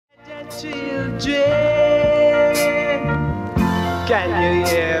children, can you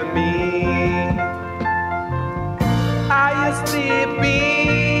hear me? Are you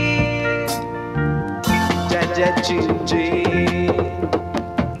sleeping? Jaja children,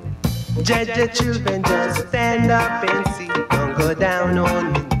 Jaja children, just stand up and see. Don't go down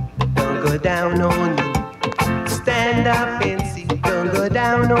on you, don't go down on you. Stand up and see. Don't go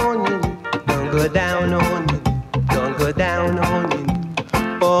down on you, don't go down on you, don't go down on you.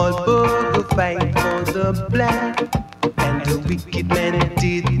 All Bogo fight for the black, and the wicked men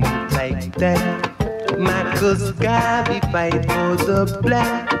didn't like that. Marcus Garvey fight for the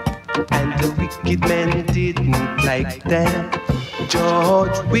black, and the wicked men didn't like that.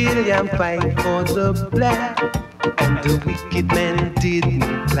 George William fight for the black, and the wicked men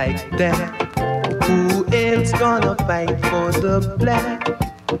didn't like that. Who else gonna fight for the black?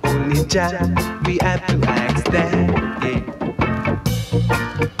 Only Jah, we have to ask that, yeah.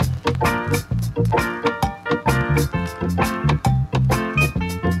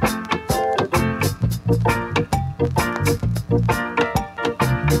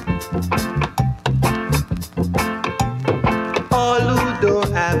 All who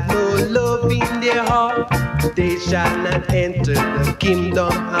don't have no love in their heart, they shall not enter the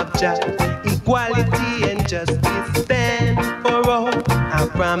kingdom of Jah. Equality and justice stand for all,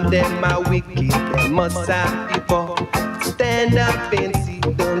 and from them are wicked, they must have before. Stand up and see,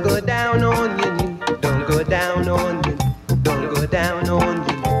 don't go down on your knee, don't go down on you, don't go down on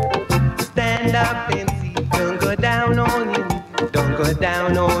you. Stand up and see, don't go down on you, don't go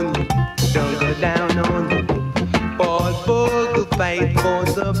down on you, don't go down on you. Paul Bogle fight for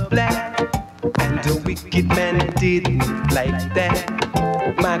the black, and the wicked men didn't like that.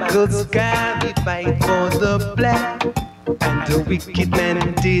 Marcus Garvey fight for the black, and the wicked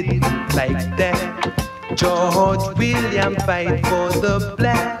men didn't like that. George William fight for the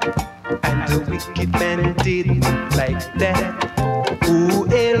black, and the wicked men didn't like that. Who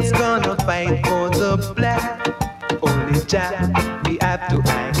else gonna fight for the black? Only Jah, we have to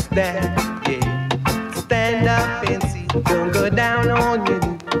ask that, yeah. Stand up and see, don't go down on you,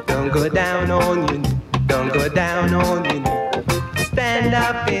 don't go down on you, don't go down on you. Stand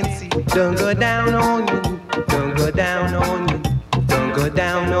up and see, don't go down on you, don't go down on you, don't go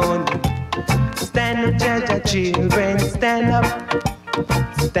down on you. Stand up, Jaja children, stand up.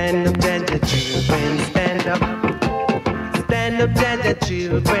 Stand up, Jaja children, stand up. Stand up, Jaja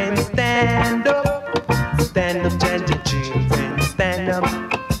children, stand up. Stand up, Jaja children, stand up.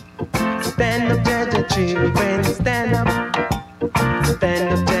 Stand up, Jaja children, stand up. Stand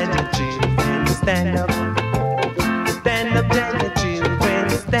up, Jaja children, stand up. Stand up, Jaja children,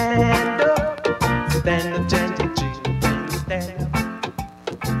 stand up. Stand up, Jaja children, stand up.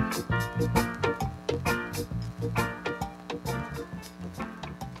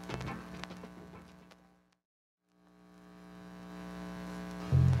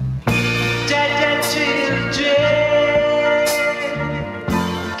 Jaja children,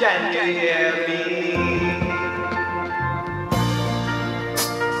 can you hear me?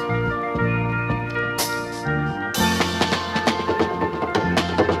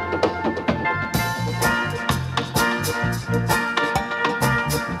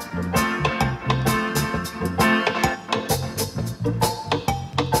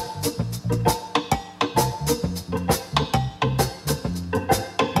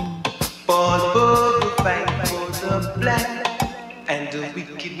 Paul Bogle fight for the black, and the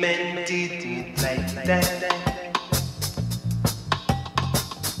wicked men didn't like that.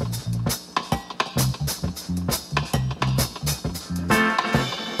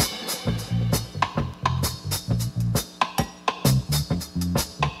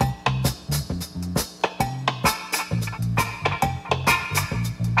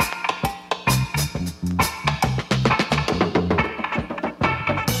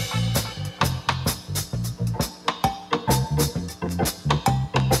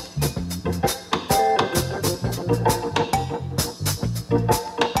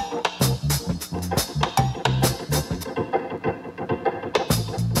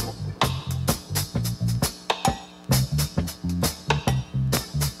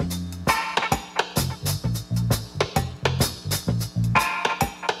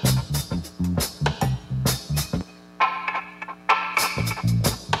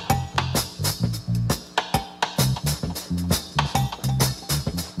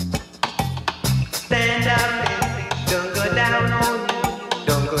 Stand up and see, don't go down on you,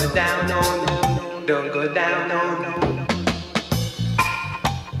 don't go down on you, don't go down on you.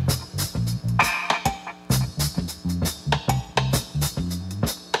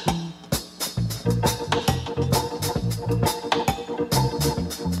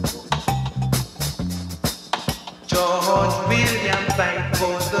 George William fight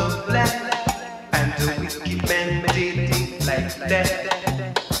for the black, and the wicked men did it like that.